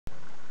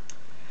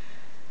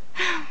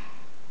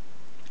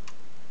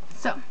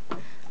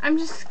I'm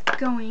just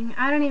going.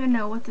 I don't even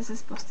know what this is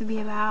supposed to be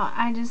about.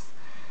 I just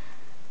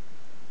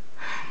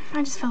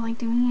felt like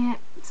doing it,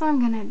 so I'm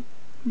gonna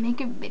make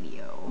a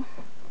video.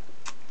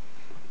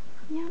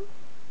 Yep.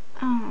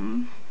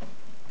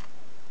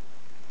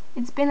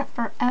 It's been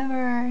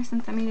forever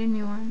since I made a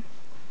new one.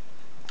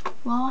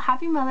 Well,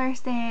 happy Mother's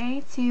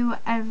Day to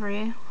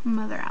every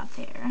mother out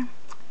there.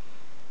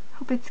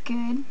 Hope it's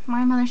good.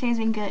 My Mother's Day has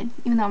been good,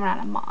 even though I'm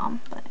not a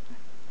mom, but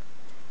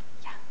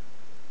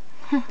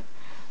yeah.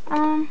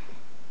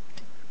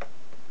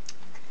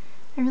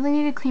 I really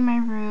need to clean my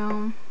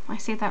room. I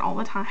say that all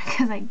the time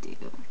because I do.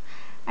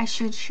 I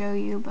should show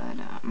you, but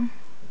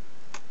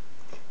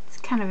it's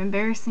kind of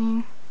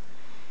embarrassing.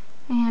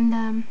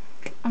 And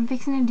I'm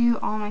fixing to do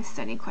all my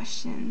study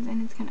questions,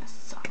 and it's gonna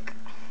suck.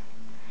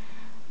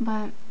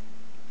 But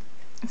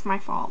it's my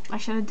fault. I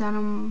should have done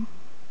them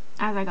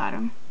as I got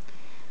them.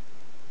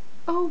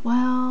 Oh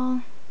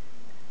well.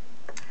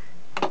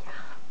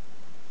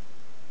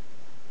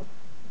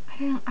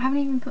 I haven't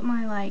even put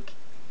my like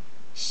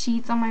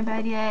sheets on my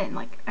bed yet, and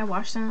like I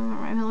washed them,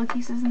 or my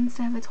pillowcases and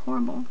stuff. It's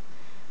horrible.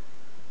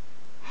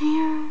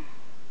 Yeah.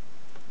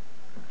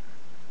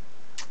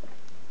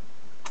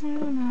 I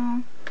don't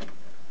know.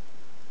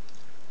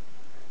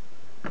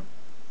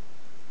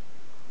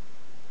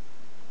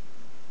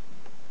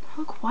 I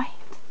look white.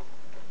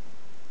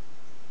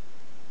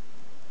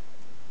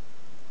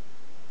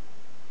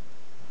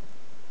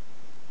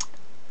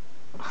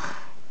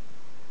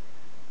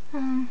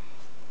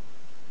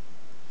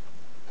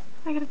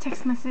 I got a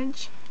text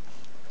message.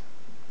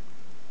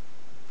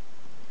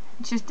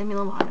 It's just Demi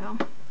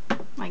Lovato,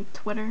 like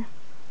Twitter.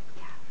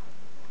 Yeah.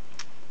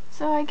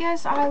 So I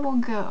guess I will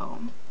go.